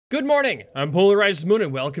Good morning, I'm PolarizedMoon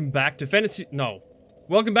and welcome back to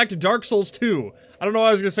welcome back to Dark Souls 2. I don't know why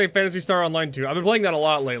I was gonna say Phantasy Star Online 2. I've been playing that a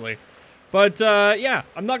lot lately. But, yeah,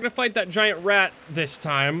 I'm not gonna fight that giant rat this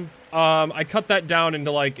time. I cut that down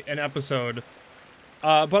into, like, an episode.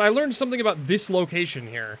 But I learned something about this location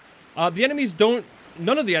here. None of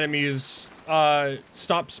the enemies,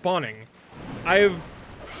 stop spawning. I've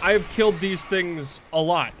killed these things a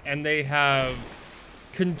lot, and they have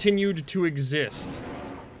continued to exist.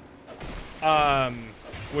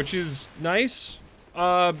 Which is nice,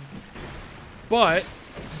 but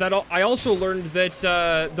I also learned that,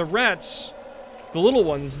 the rats, the little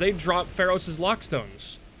ones, they drop Pharos'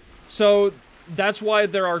 lockstones. So, that's why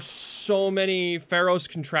there are so many Pharos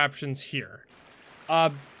contraptions here.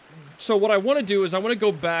 So what I want to do is I want to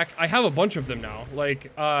go back. I have a bunch of them now.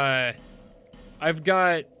 Like, I've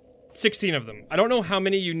got 16 of them. I don't know how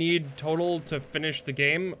many you need total to finish the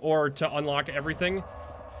game, or to unlock everything.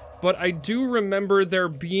 But I do remember there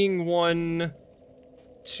being one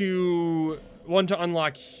to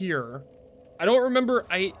unlock here. I don't remember,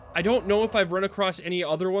 I don't know if I've run across any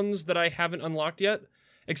other ones that I haven't unlocked yet,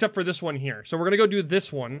 except for this one here. So we're gonna go do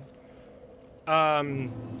this one.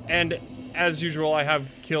 And as usual, I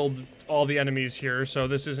have killed all the enemies here, so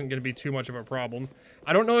this isn't gonna be too much of a problem.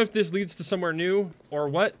 I don't know if this leads to somewhere new or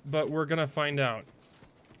what, but we're gonna find out.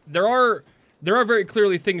 There are very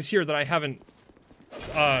clearly things here that I haven't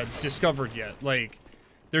discovered yet. Like,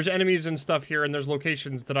 there's enemies and stuff here, and there's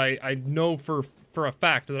locations that I know for a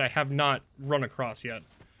fact that I have not run across yet.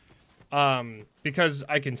 Because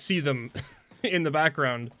I can see them in the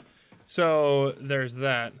background. So, there's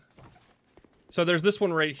that. So, there's this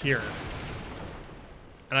one right here.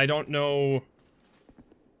 And I don't know...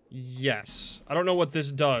 Yes. I don't know what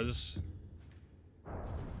this does.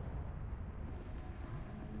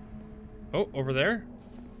 Oh, over there?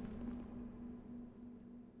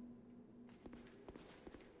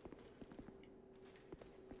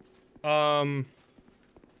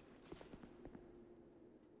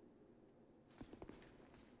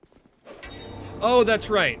 Oh, that's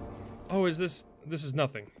right. Oh, is this is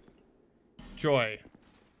nothing. Joy.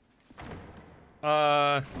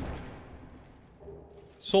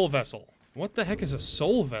 Soul vessel. What the heck is a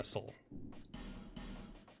soul vessel?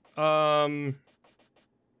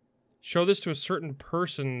 Show this to a certain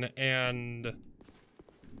person and...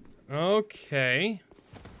 Okay.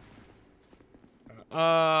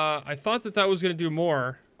 I thought that was gonna do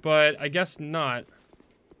more, but I guess not.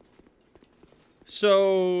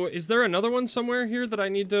 So, is there another one somewhere here that I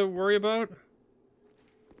need to worry about?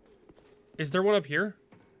 Is there one up here?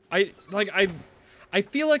 I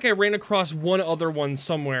feel like I ran across one other one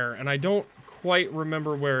somewhere, and I don't quite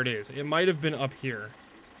remember where it is. It might have been up here.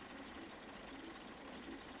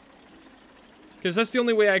 Because that's the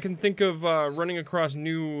only way I can think of, running across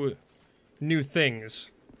new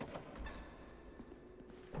things.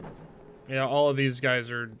 Yeah, all of these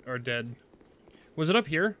guys are dead. Was it up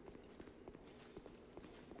here?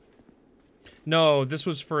 No, this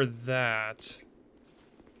was for that.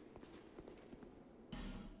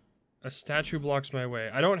 A statue blocks my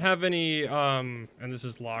way. I don't have any, and this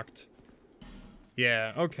is locked.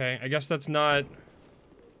 Yeah, okay. I guess that's not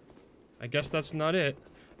it.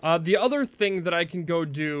 The other thing that I can go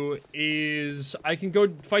do is I can go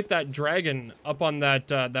fight that dragon up on that,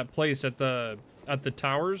 that place at the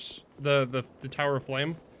towers. The Tower of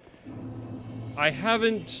Flame. I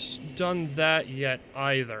haven't done that yet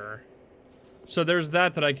either. So there's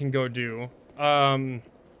that I can go do.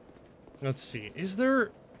 Let's see. Is there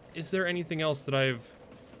anything else that I've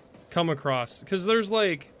come across? Because there's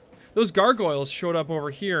like, those gargoyles showed up over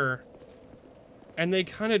here, and they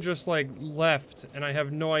kind of just like left, and I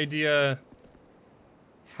have no idea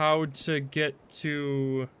how to get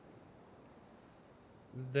to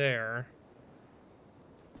there.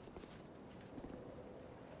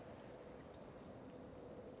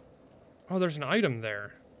 Oh, there's an item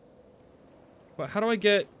there. But how do I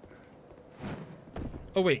get...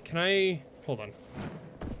 Oh, wait, can I... Hold on.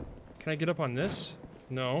 Can I get up on this?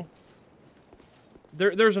 No.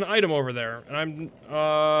 There's an item over there, and I'm...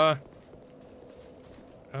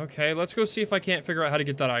 Okay, let's go see if I can't figure out how to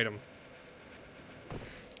get that item.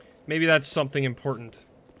 Maybe that's something important.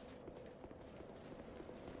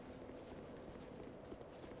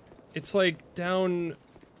 It's like down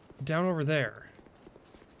over there.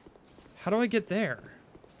 How do I get there?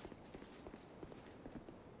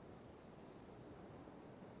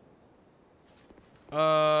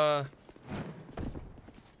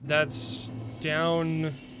 That's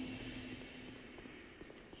down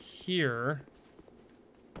here.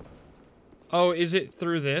 Oh, is it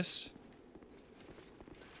through this?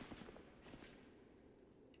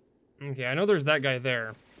 Okay, I know there's that guy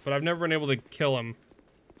there, but I've never been able to kill him.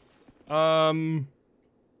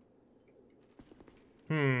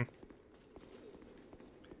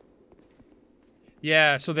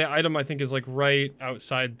 Yeah, so the item I think is like right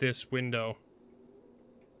outside this window.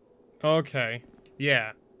 Okay.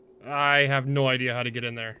 Yeah. I have no idea how to get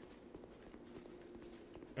in there.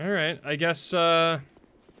 Alright, I guess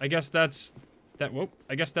that's that. Whoop.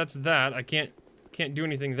 I guess that's that. I can't do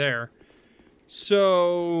anything there.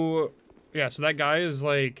 So yeah, so that guy is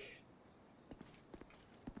like,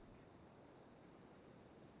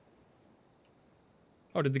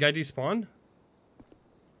 oh, did the guy despawn?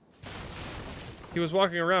 He was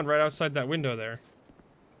walking around right outside that window there.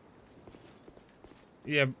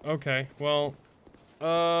 Yeah, okay. Well,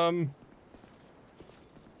 oh,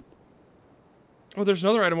 there's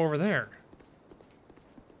another item over there.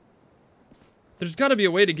 There's got to be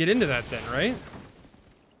a way to get into that then, right?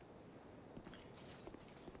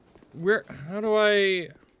 How do I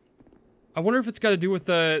wonder if it's got to do with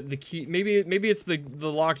the key. Maybe it's the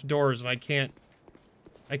locked doors and I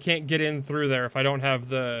can't get in through there if I don't have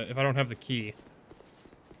the key.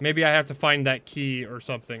 Maybe I have to find that key or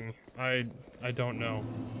something. I don't know.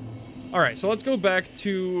 All right, so let's go back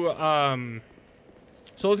to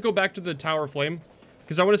the Tower Flame,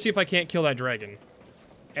 because I want to see if I can't kill that dragon,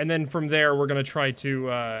 and then from there we're gonna try to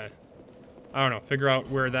I don't know, figure out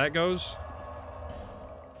where that goes.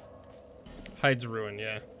 Hides Ruin,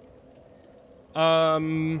 yeah.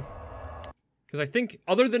 Because I think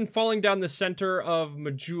other than falling down the center of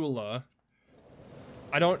Majula,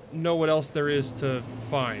 I don't know what else there is to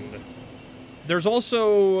find. There's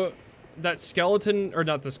also that skeleton, or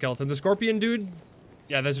not the skeleton, the scorpion dude.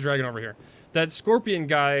 Yeah, there's a dragon over here. That scorpion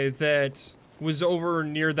guy that was over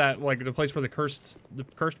near that, like, the place where the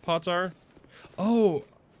cursed pots are. Oh,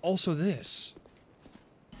 also this.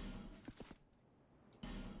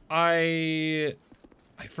 I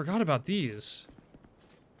forgot about these.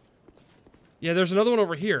 Yeah, there's another one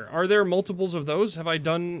over here. Are there multiples of those? Have I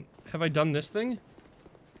done this thing?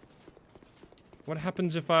 What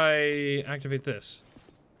happens if I activate this?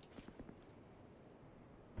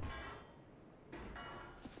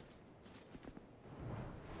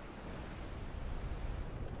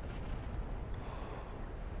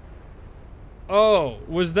 Oh,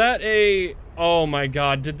 was that a... Oh my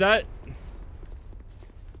god, did that...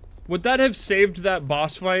 Would that have saved that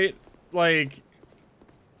boss fight? Like...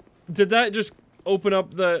 Did that just open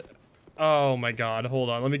up the... Oh my god, hold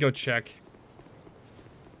on, let me go check.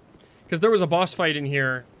 Because there was a boss fight in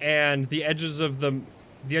here, and the edges of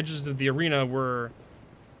the arena were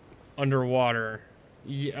underwater.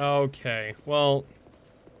 Yeah, okay, well...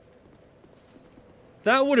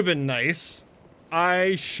 That would have been nice.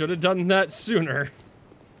 I should have done that sooner.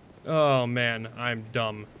 Oh man, I'm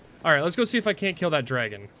dumb. Alright, let's go see if I can't kill that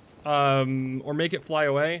dragon. Or make it fly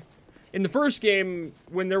away. In the first game,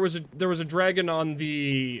 when there was a dragon on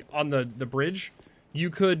the bridge, you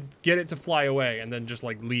could get it to fly away and then just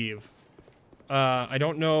like leave. I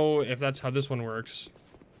don't know if that's how this one works.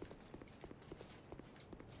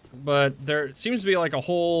 But there seems to be like a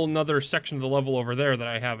whole nother section of the level over there that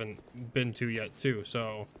I haven't been to yet too,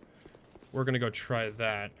 so we're gonna go try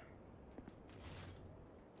that.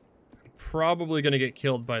 Probably gonna get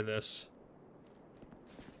killed by this.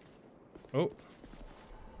 Oh.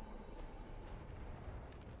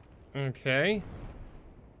 Okay.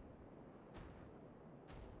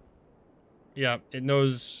 Yeah, it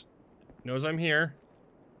knows I'm here.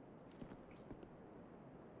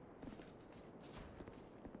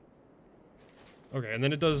 Okay, and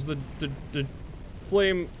then it does the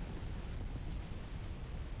flame.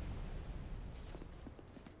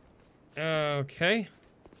 Okay.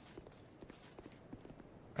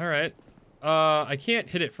 Alright. I can't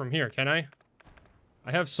hit it from here, can I?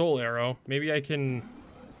 I have Soul Arrow. Maybe I can...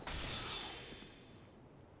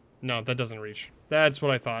 No, that doesn't reach. That's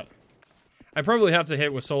what I thought. I probably have to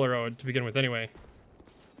hit with Soul Arrow to begin with anyway.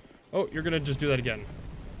 Oh, you're gonna just do that again.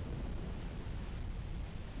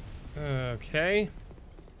 Okay.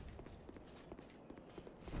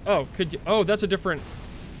 Oh, could you... Oh, that's a different...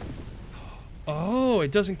 Oh,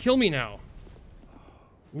 it doesn't kill me now.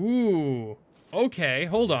 Ooh. Okay,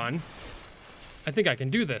 hold on. I think I can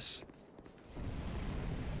do this.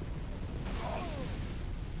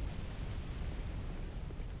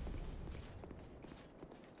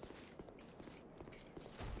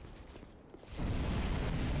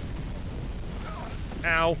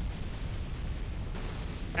 Ow.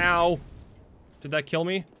 Ow. Did that kill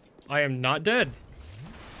me? I am not dead.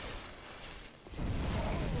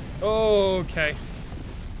 Okay.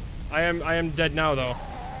 I am dead now though.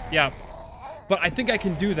 Yeah. But I think I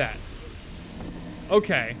can do that.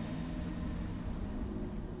 Okay.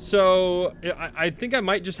 So, I think I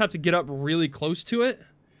might just have to get up really close to it.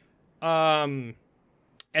 And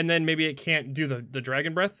then maybe it can't do the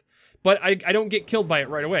dragon breath. But I don't get killed by it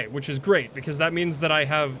right away, which is great, because that means that I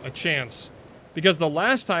have a chance. Because the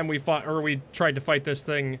last time we tried to fight this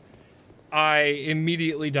thing, I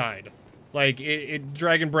immediately died. Like, it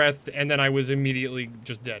dragon breathed, and then I was immediately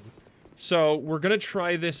just dead. So, we're gonna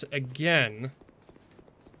try this again.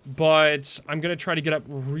 But I'm gonna try to get up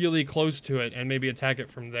really close to it and maybe attack it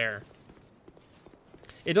from there.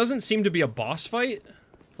 It doesn't seem to be a boss fight.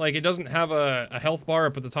 Like, it doesn't have a health bar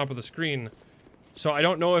up at the top of the screen. So I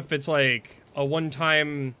don't know if it's like a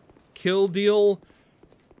one-time kill deal.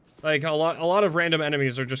 Like, a lot of random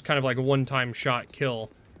enemies are just kind of like a one-time shot kill.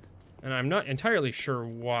 And I'm not entirely sure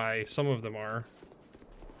why some of them are.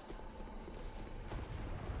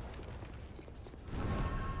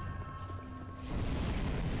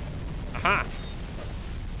 Aha!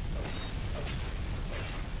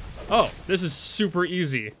 Oh, this is super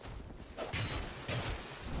easy.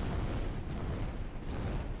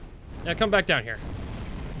 Yeah, come back down here.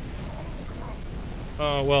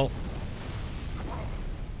 Oh, well.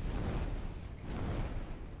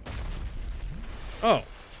 Oh.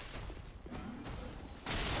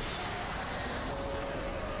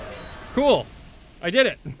 Cool. I did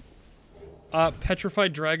it.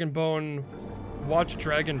 Petrified Dragon Bone, Watch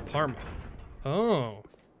Dragon Parma. Oh.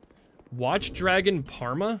 Watch Dragon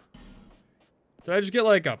Parma? Did I just get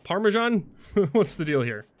like a Parmesan? What's the deal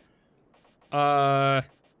here?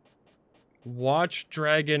 Watch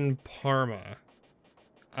Dragon Parma.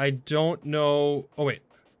 I don't know. Oh, wait.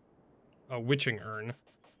 A witching urn.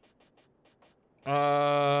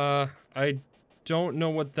 I don't know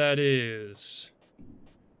what that is.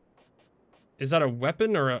 Is that a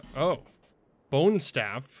weapon or a... Oh. Bone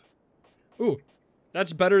staff. Ooh.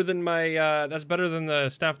 That's better than my, that's better than the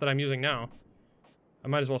staff that I'm using now. I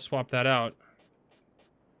might as well swap that out.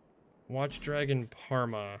 Watch Dragon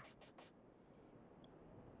Parma.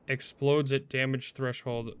 Explodes at damage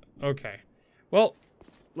threshold. Okay. Well,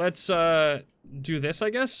 let's, do this, I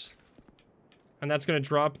guess. And that's gonna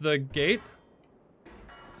drop the gate.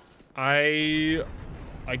 I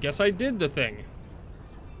guess I did the thing.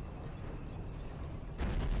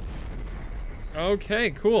 Okay,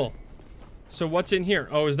 cool. So what's in here?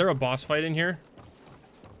 Oh, is there a boss fight in here?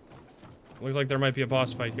 Looks like there might be a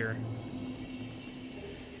boss fight here.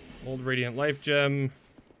 Old Radiant Life Gem.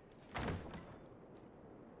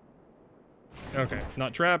 Okay,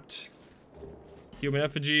 not trapped. Human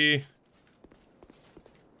effigy.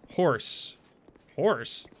 Horse.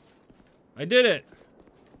 Horse? I did it!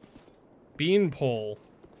 Beanpole.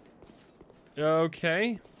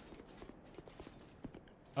 Okay.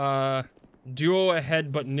 Duo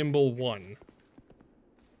ahead but nimble one.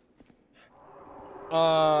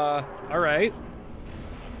 Alright.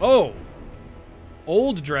 Oh!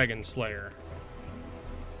 Old Dragonslayer.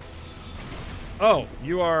 Oh,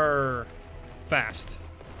 you are fast.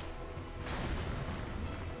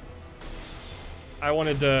 I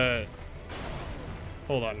wanted to...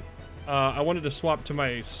 Hold on. I wanted to swap to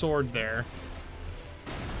my sword there.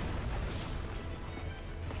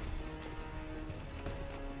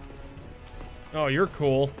 Oh, you're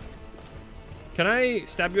cool. Can I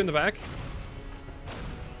stab you in the back?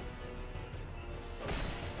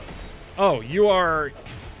 Oh, you are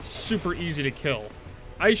super easy to kill.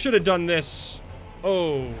 I should have done this.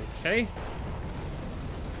 Okay.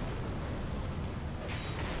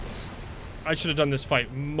 I should have done this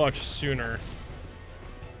fight much sooner.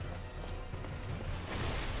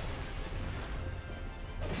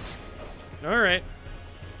 Alright.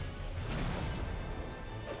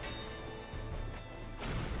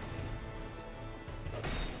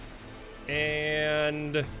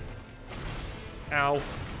 And... Ow.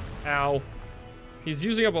 Ow. He's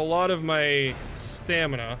using up a lot of my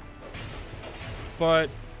stamina. But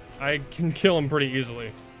I can kill him pretty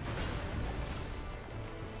easily.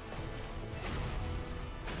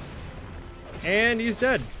 And he's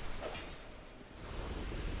dead.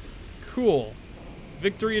 Cool.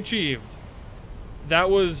 Victory achieved. That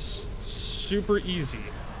was super easy.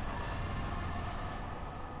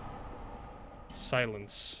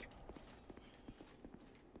 Silence.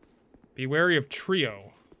 Be wary of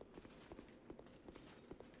trio.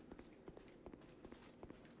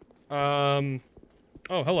 Oh,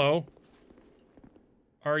 hello.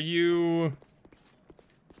 Are you...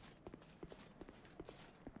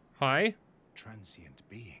 Hi? Transient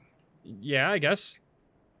being. Yeah, I guess.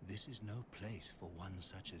 This is no place for one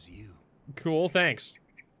such as you. Cool, thanks.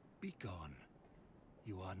 Be gone.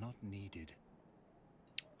 You are not needed.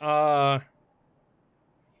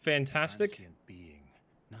 Fantastic. Transient being.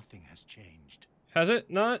 Nothing has changed. Has it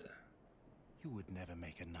not? You would never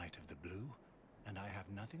make a knight of the blue, and I have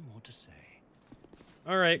nothing more to say.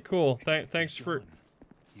 All right, cool. Thanks for. John,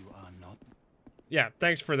 you are not. Yeah,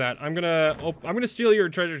 thanks for that. I'm gonna steal your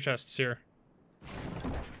treasure chests here.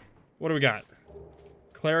 What do we got?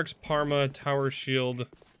 Cleric's Parma, Tower Shield,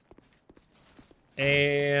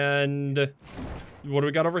 and what do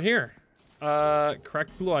we got over here?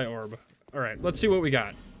 Cracked Blue Eye Orb. All right, let's see what we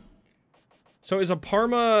got. So is a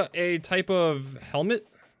Parma a type of helmet?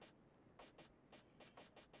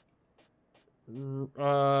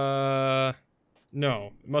 No,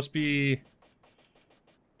 it must be.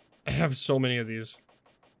 I have so many of these.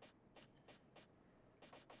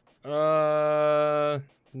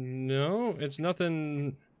 No, it's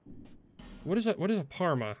nothing. What is that? What is a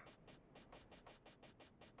Parma?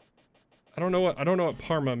 I don't know what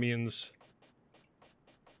Parma means.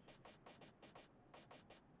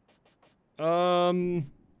 Oh,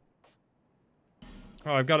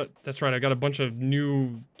 I've got it. That's right. I got a bunch of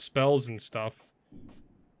new spells and stuff.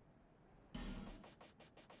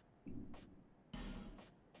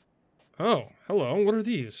 Oh, hello. What are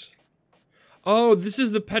these? Oh, this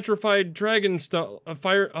is the petrified dragon stuff.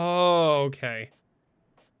 Fire. Oh, okay.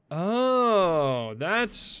 Oh,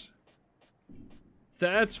 that's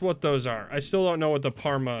what those are. I still don't know what the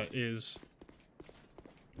Parma is.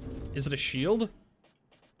 Is it a shield?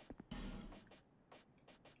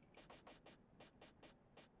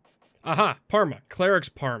 Aha, Parma. Cleric's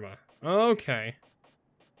Parma. Okay.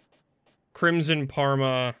 Crimson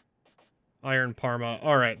Parma. Iron Parma.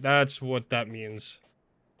 Alright, that's what that means.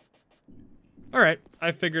 Alright,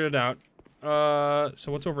 I figured it out.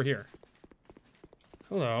 So what's over here?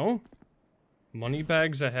 Hello. Money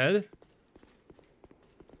bags ahead.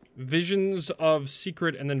 Visions of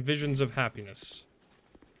secret and then visions of happiness.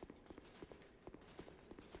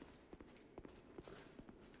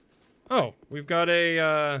 Oh, we've got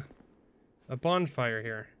a bonfire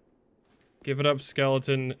here. Give it up,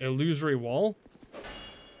 skeleton. Illusory wall?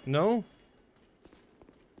 No?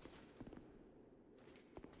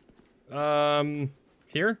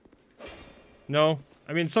 Here? No.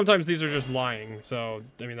 I mean, sometimes these are just lying, so,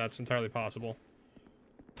 I mean, that's entirely possible.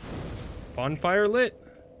 Bonfire lit?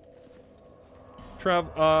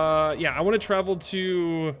 Yeah, I want to travel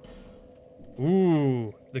to...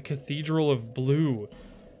 Ooh, the Cathedral of Blue.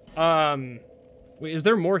 Wait, is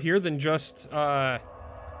there more here than just that?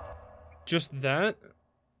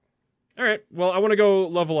 Alright, well, I want to go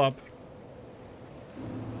level up.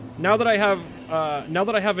 Now that I have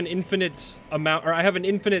an infinite amount, or I have an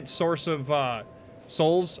infinite source of,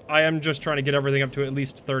 souls, I am just trying to get everything up to at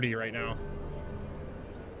least 30 right now.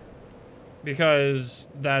 Because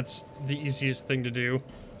that's the easiest thing to do.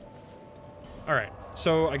 Alright,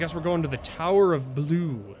 so I guess we're going to the Tower of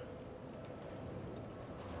Blue.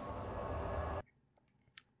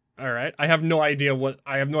 Alright, I have no idea what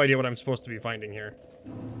I'm supposed to be finding here.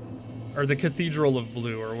 Or the Cathedral of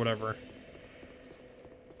Blue, or whatever.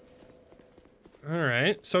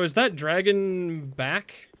 Alright, so is that dragon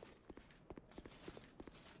back?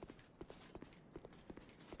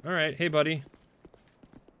 Alright, hey buddy.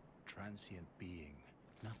 Transient being.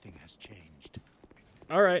 Nothing has changed.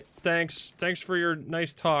 Alright, thanks. Thanks for your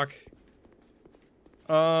nice talk.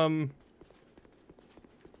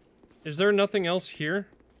 Is there nothing else here?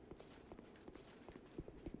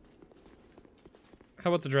 How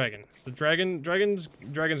about the dragon? Is the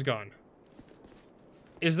dragon's gone.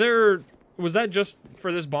 Is there... Was that just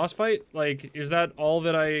for this boss fight? Like, is that all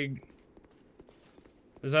that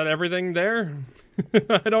is that everything there?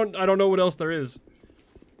 I don't know what else there is.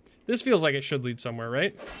 This feels like it should lead somewhere,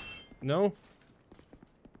 right? No?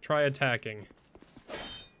 Try attacking.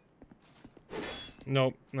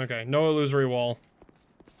 Nope. Okay, no illusory wall.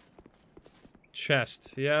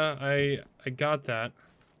 Chest. Yeah, I got that.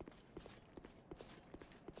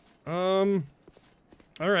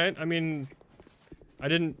 Alright, I mean... I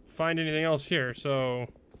didn't find anything else here, so...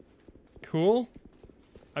 Cool.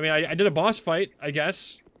 I mean, I did a boss fight, I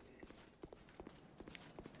guess.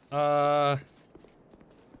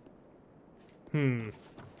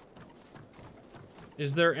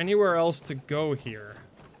 Is there anywhere else to go here?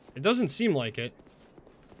 It doesn't seem like it.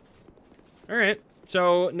 Alright,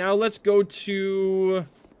 so now let's go to...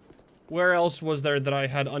 Where else was there that I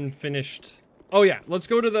had unfinished? Oh yeah, let's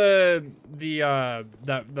go to the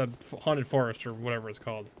haunted forest or whatever it's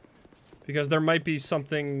called. Because there might be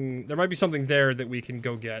something there that we can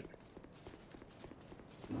go get.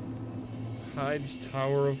 Hyde's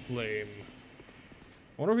Tower of Flame.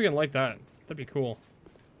 I wonder if we can light that. That'd be cool.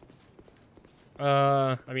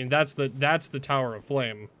 I mean that's the Tower of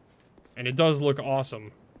Flame. And it does look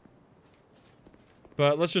awesome.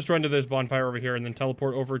 But let's just run to this bonfire over here and then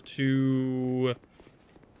teleport over to...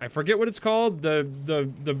 I forget what it's called.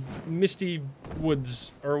 The Misty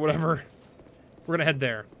Woods or whatever. We're gonna head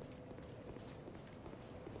there.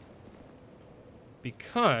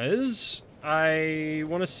 Because I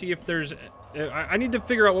want to see if there's... I need to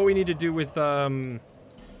figure out what we need to do with the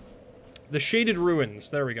Shaded Ruins.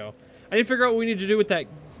 There we go. I need to figure out what we need to do with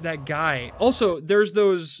that guy. Also, there's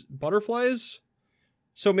those butterflies.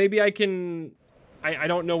 So maybe I can... I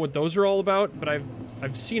don't know what those are all about, but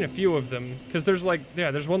I've seen a few of them. Because there's like...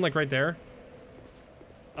 Yeah, there's one like right there.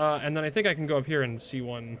 And then I think I can go up here and see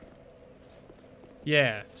one.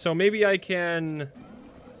 Yeah, so maybe I can...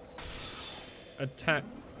 attack...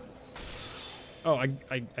 Oh, I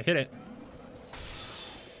hit it.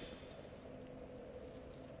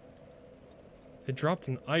 It dropped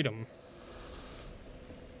an item.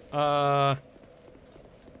 Can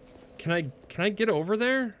I get over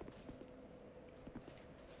there?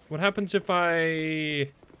 What happens if I...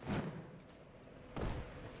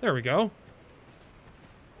 There we go.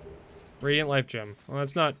 Radiant Life Gem. Well,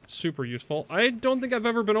 that's not super useful. I don't think I've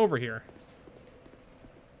ever been over here.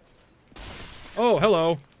 Oh,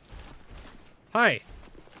 hello. Hi.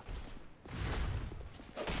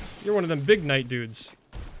 You're one of them big knight dudes.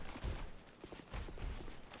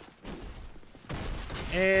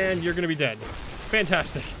 And you're gonna be dead.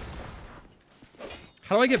 Fantastic.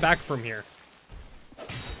 How do I get back from here?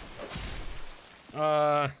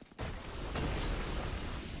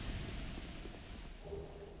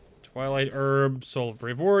 Twilight Herb, Soul of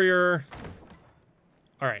Brave Warrior.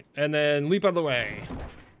 Alright, and then leap out of the way.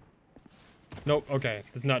 Nope, okay,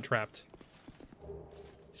 it's not trapped.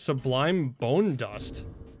 Sublime Bone Dust.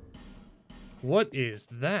 What is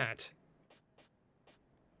that?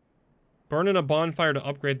 Burn in a bonfire to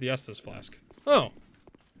upgrade the Estus Flask. Oh.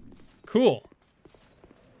 Cool.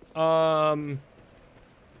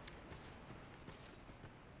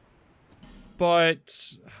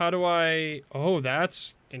 But how do I... Oh,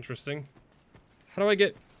 that's interesting. How do I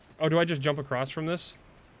get... Oh, do I just jump across from this?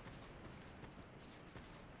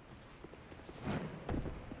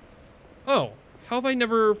 Oh, how have I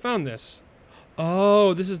never found this?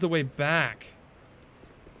 Oh, this is the way back.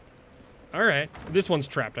 Alright. This one's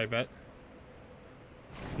trapped, I bet.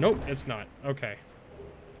 Nope, it's not. Okay.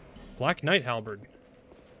 Black Knight Halberd.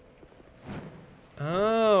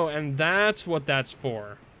 Oh, and that's what that's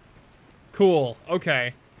for. Cool.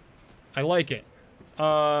 Okay. I like it.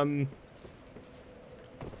 But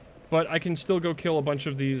I can still go kill a bunch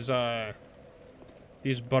of these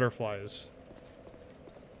butterflies.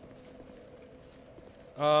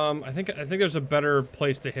 I think there's a better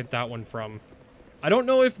place to hit that one from. I don't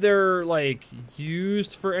know if they're, like,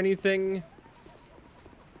 used for anything.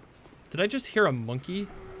 Did I just hear a monkey?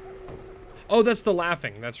 Oh, that's the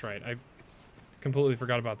laughing. That's right. I completely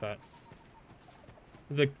forgot about that.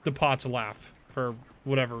 The pots laugh for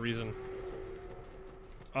whatever reason.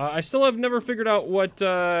 I still have never figured out what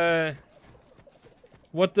the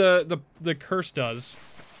curse does.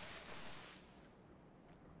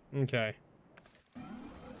 Okay.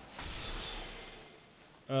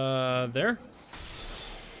 There?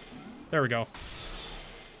 There we go.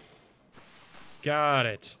 Got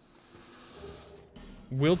it.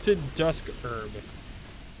 Wilted Dusk Herb.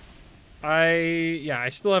 I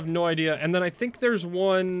still have no idea. And then I think there's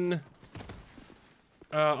one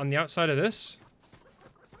on the outside of this.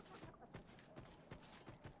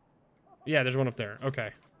 Yeah, there's one up there.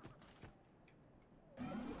 Okay.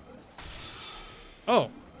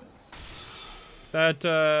 Oh.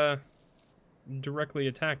 That, directly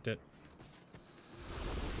attacked it.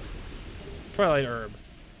 Twilight Herb.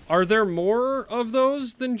 Are there more of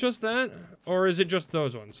those than just that? Or is it just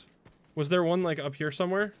those ones? Was there one, like, up here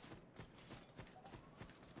somewhere?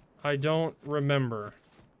 I don't remember.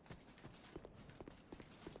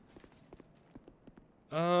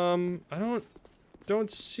 I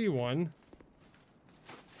don't see one.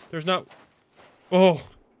 There's not... Oh!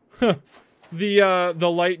 The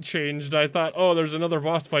light changed. I thought, oh, there's another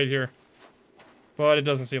boss fight here. But it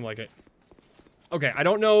doesn't seem like it. Okay, I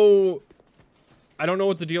don't know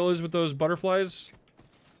what the deal is with those butterflies.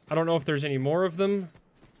 I don't know if there's any more of them.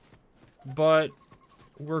 But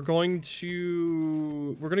we're gonna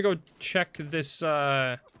go check this,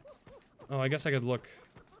 oh, I guess I could look.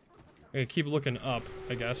 I could keep looking up,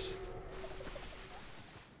 I guess.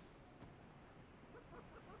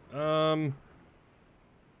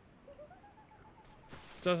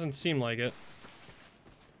 Doesn't seem like it.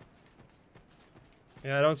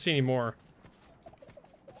 Yeah, I don't see any more.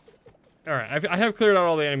 Alright, I have cleared out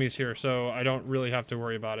all the enemies here, so I don't really have to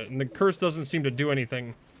worry about it. And the curse doesn't seem to do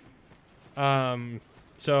anything.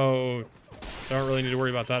 So... Don't really need to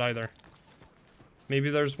worry about that either. Maybe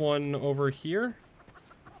there's one over here?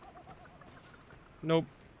 Nope.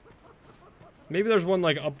 Maybe there's one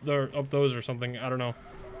like up there, up those or something. I don't know.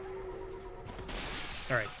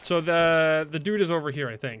 All right. So the dude is over here,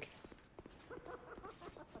 I think.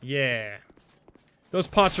 Yeah. Those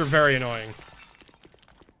pots are very annoying.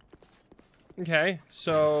 Okay.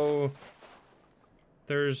 So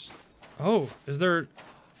there's oh, is there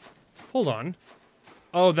hold on.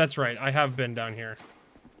 Oh, that's right. I have been down here.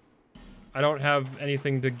 I don't have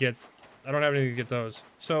anything to get. I don't have anything to get those.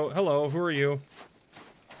 So, hello, who are you?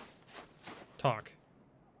 Talk.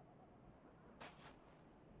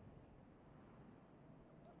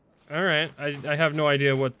 Alright, I have no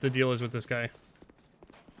idea what the deal is with this guy.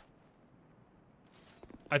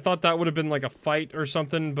 I thought that would have been like a fight or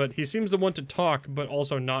something, but he seems to want to talk, but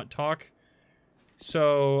also not talk.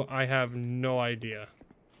 So, I have no idea.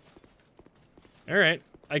 Alright,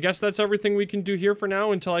 I guess that's everything we can do here for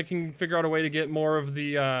now until I can figure out a way to get more of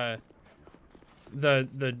the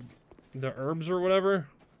herbs or whatever.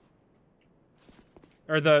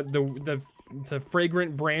 Or the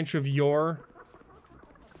fragrant branch of yore.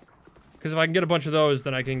 Because if I can get a bunch of those,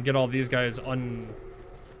 then I can get all these guys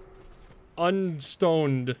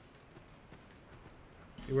unstoned.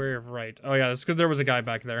 Beware of right. Oh yeah, that's because there was a guy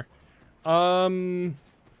back there. Let's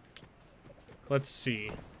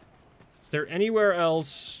see. Is there anywhere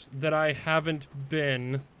else that I haven't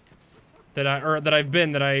been that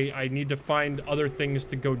I need to find other things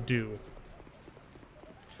to go do?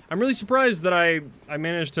 I'm really surprised that I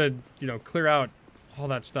managed to, you know, clear out all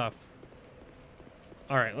that stuff.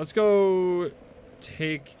 All right, let's go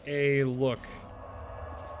take a look.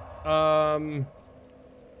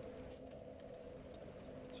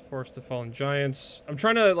 Forest of Fallen Giants. I'm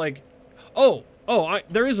trying to like,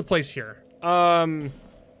 there is a place here.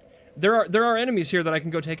 There are enemies here that I can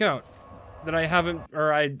go take out that I haven't,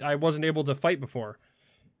 or I wasn't able to fight before.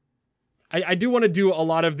 I do want to do a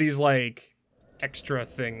lot of these like extra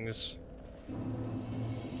things,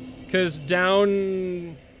 because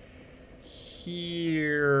down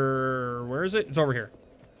here, where is it? It's over here.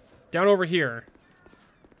 Down over here.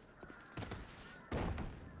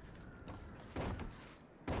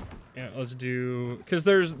 Yeah, let's do, because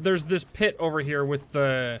there's this pit over here with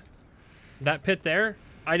that pit there.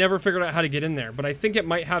 I never figured out how to get in there, but I think it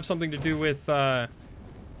might have something to do with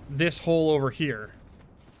this hole over here.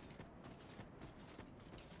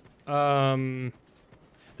 There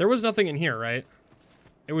was nothing in here, right?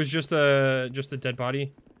 It was just a dead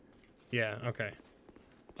body. Yeah, okay.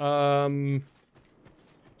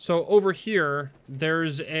 So over here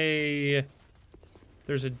there's a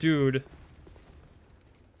dude.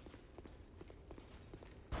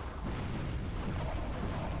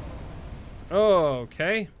 Oh,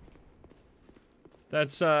 okay.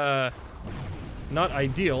 That's, not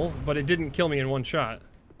ideal, but it didn't kill me in one shot.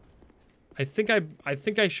 I think I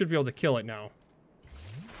should be able to kill it now.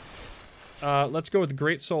 Let's go with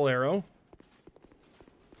Great Soul Arrow.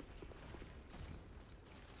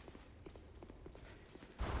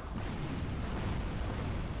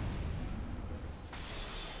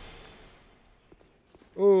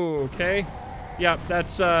 Okay. Yeah,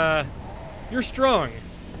 that's, you're strong.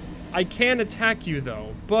 I can attack you,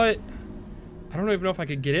 though, but I don't even know if I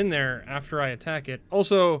could get in there after I attack it.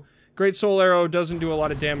 Also, Great Soul Arrow doesn't do a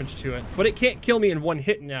lot of damage to it, but it can't kill me in one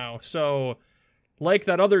hit now, so like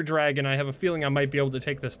that other dragon, I have a feeling I might be able to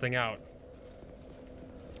take this thing out.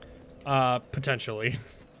 Potentially.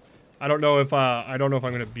 I don't know if I'm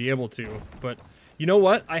gonna be able to, but you know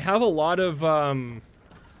what? I have a lot of,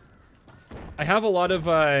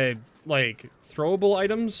 like, throwable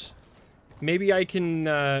items. Maybe I can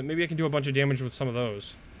do a bunch of damage with some of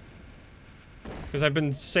those. Because I've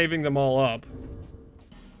been saving them all up.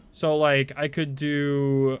 So, like, I could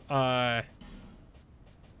do, oh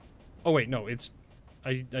wait, no, it's,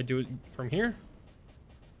 I do it from here?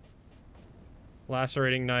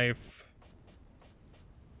 Lacerating knife.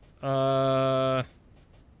 Tail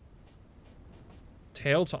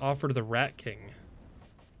to offer to the Rat King.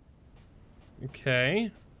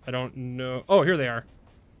 Okay. I don't know. Oh, here they are.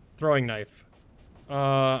 Throwing knife.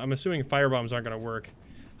 I'm assuming firebombs aren't gonna work.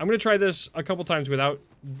 I'm gonna try this a couple times without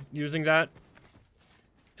using that.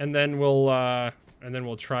 And then we'll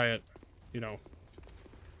try it, you know,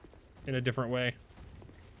 in a different way.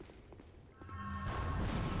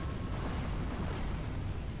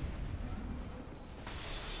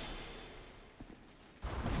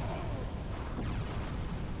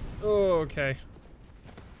 Oh, okay.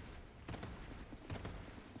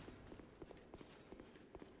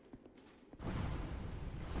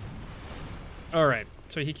 Alright,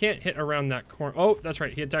 so he can't hit around that corner. Oh, that's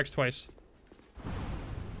right, he attacks twice.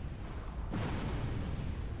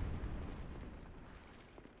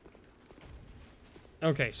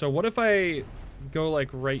 Okay, so what if I go, like,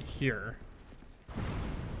 right here?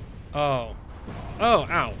 Oh. Oh,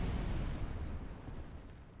 ow.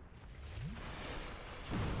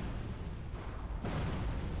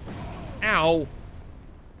 Ow.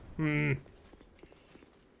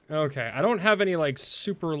 Okay, I don't have any, like,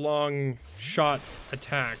 super long shot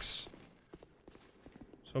attacks.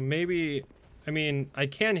 So maybe... I mean, I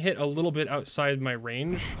can hit a little bit outside my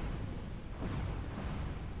range.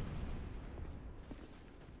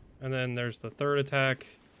 And then there's the third attack.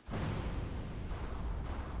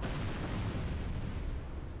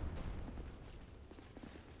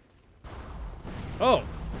 Oh!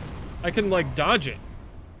 I can, like, dodge it.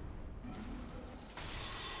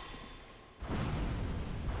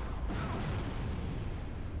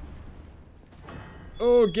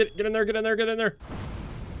 Oh, get in there, get in there, get in there.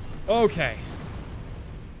 Okay.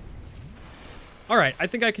 Alright, I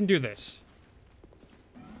think I can do this.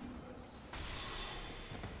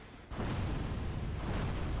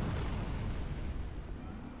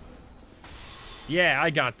 Yeah, I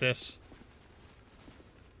got this.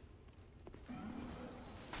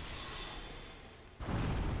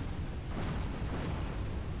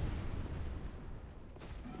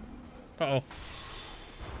 Uh-oh.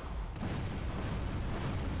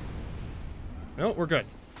 No, we're good.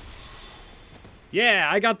 Yeah,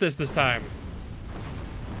 I got this time.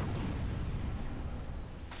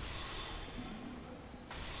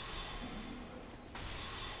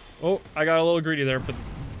 Oh, I got a little greedy there, but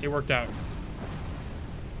it worked out.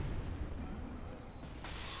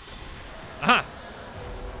 Aha!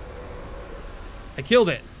 I killed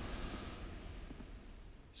it.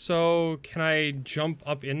 So, can I jump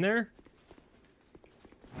up in there?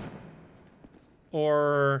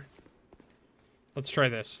 Or... let's try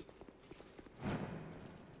this.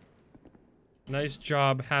 Nice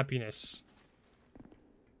job, happiness.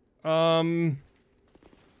 I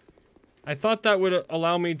thought that would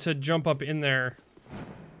allow me to jump up in there,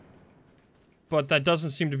 but that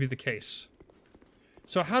doesn't seem to be the case.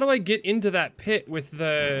 So how do I get into that pit with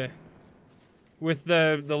the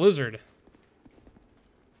lizard?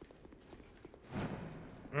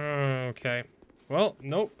 Okay. Well,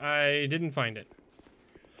 nope, I didn't find it.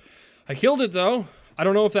 I killed it though. I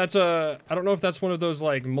don't know if that's one of those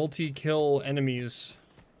like multi-kill enemies.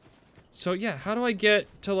 So yeah, how do I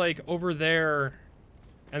get to like over there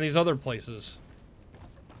and these other places?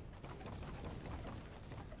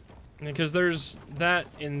 Because there's that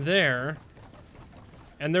in there,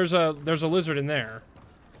 and there's a lizard in there.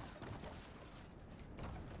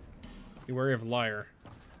 Be wary of liar.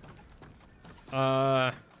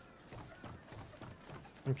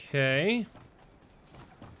 Okay.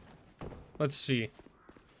 Let's see.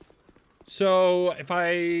 So, if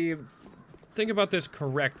I think about this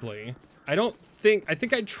correctly, I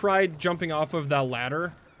think I tried jumping off of that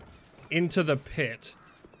ladder into the pit.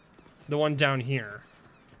 The one down here.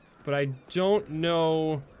 But I don't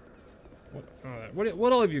know...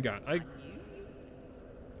 What all have you got?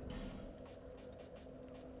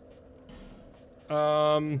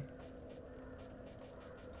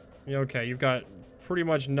 Yeah, okay, you've got pretty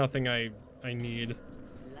much nothing I need.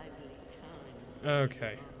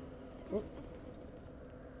 Okay.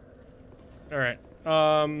 Alright,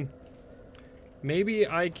 maybe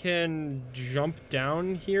I can jump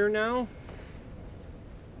down here now?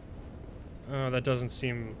 Oh, that doesn't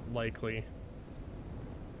seem likely.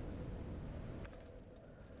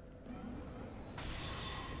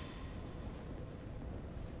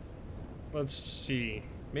 Let's see.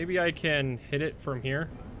 Maybe I can hit it from here?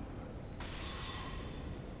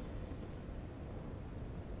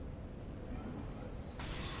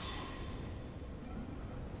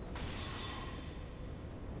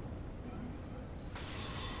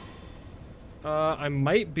 I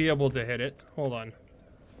might be able to hit it. Hold on.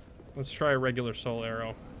 Let's try a regular soul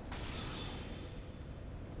arrow.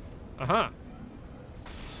 Aha!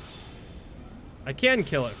 I can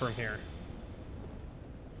kill it from here.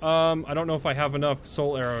 I don't know if I have enough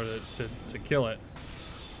soul arrow to kill it.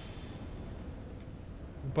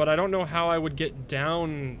 But I don't know how I would get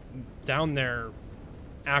down there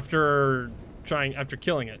after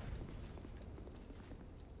killing it.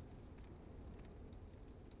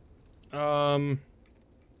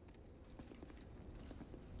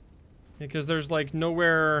 Because there's like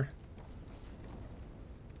nowhere...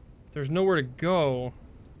 there's nowhere to go.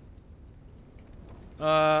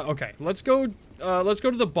 Okay, let's go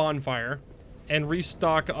to the bonfire and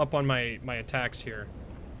restock up on my attacks here.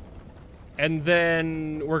 And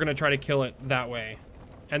then we're gonna try to kill it that way.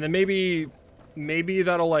 And then maybe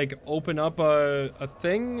that'll like open up a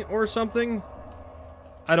thing or something.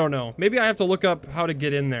 I don't know. Maybe I have to look up how to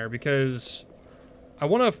get in there because I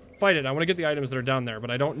want to fight it. I want to get the items that are down there, but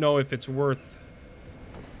I don't know if it's worth...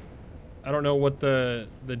 I don't know what the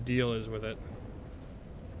deal is with it.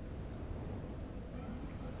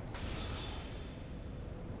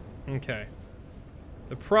 Okay.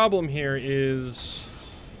 The problem here is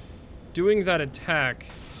doing that attack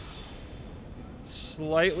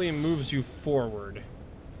slightly moves you forward.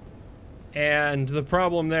 And the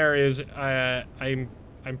problem there is I'm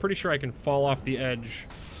pretty sure I can fall off the edge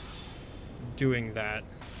doing that.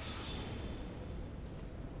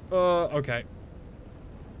 Okay.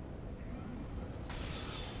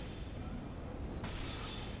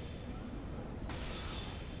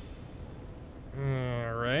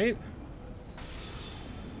 All right.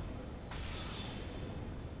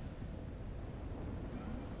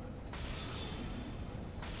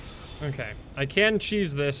 Okay, I can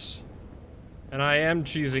cheese this, and I am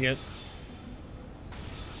cheesing it.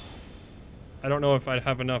 I don't know if I'd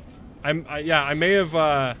have enough. Yeah, I may have,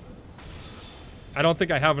 I don't think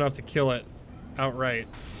I have enough to kill it outright.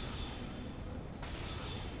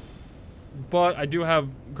 But I do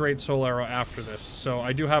have Great Soul Arrow after this, so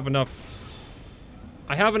I do have enough.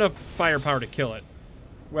 I have enough firepower to kill it.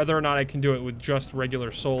 Whether or not I can do it with just regular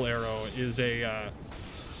Soul Arrow is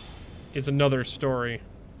another story.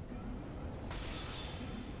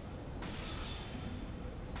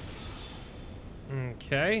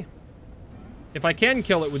 Okay. If I can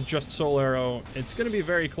kill it with just Soul Arrow, it's gonna be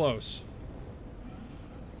very close.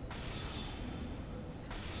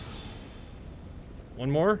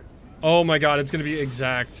 One more? Oh my god, it's gonna be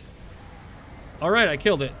exact. Alright, I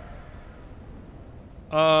killed it.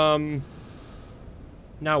 Now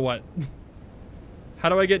what? How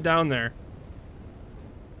do I get down there?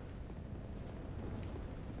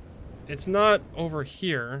 It's not over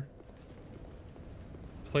here.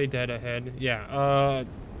 Play dead ahead. Yeah,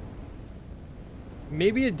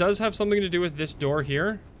 maybe it does have something to do with this door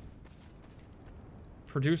here.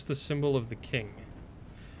 Produce the symbol of the king.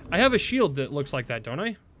 I have a shield that looks like that, don't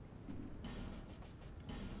I?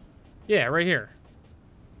 Yeah, right here.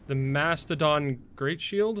 The Mastodon Great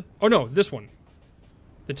Shield? Oh no, this one.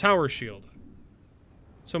 The Tower Shield.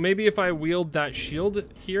 So maybe if I wield that shield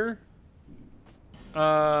here.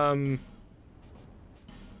 Hold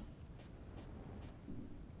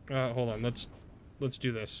on, let's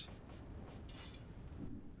do this.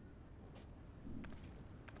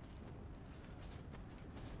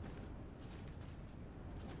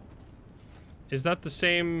 Is that the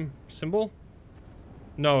same symbol?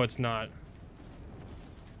 No, it's not.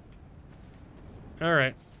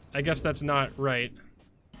 Alright. I guess that's not right.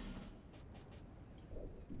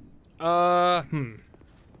 I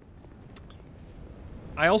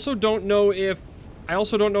also don't know if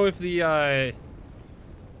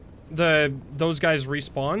those guys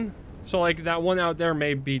respawn. So like that one out there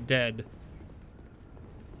may be dead.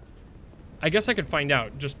 I guess I could find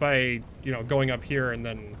out just by, you know, going up here and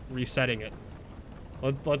then resetting it.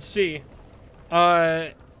 Let's see.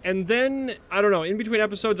 And then I don't know, in between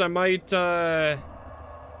episodes I might,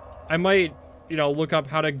 you know, look up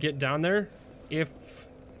how to get down there if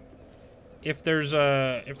there's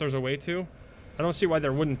a way to. I don't see why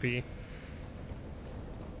there wouldn't be.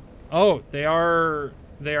 Oh, they are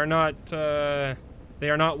not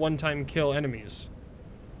one-time kill enemies.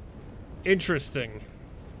 Interesting.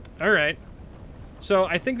 All right. So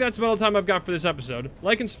I think that's about all the time I've got for this episode.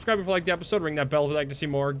 Like and subscribe if you like the episode. Ring that bell if you'd like to see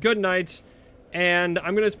more. Good night. And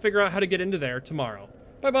I'm gonna figure out how to get into there tomorrow.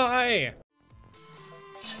 Bye-bye.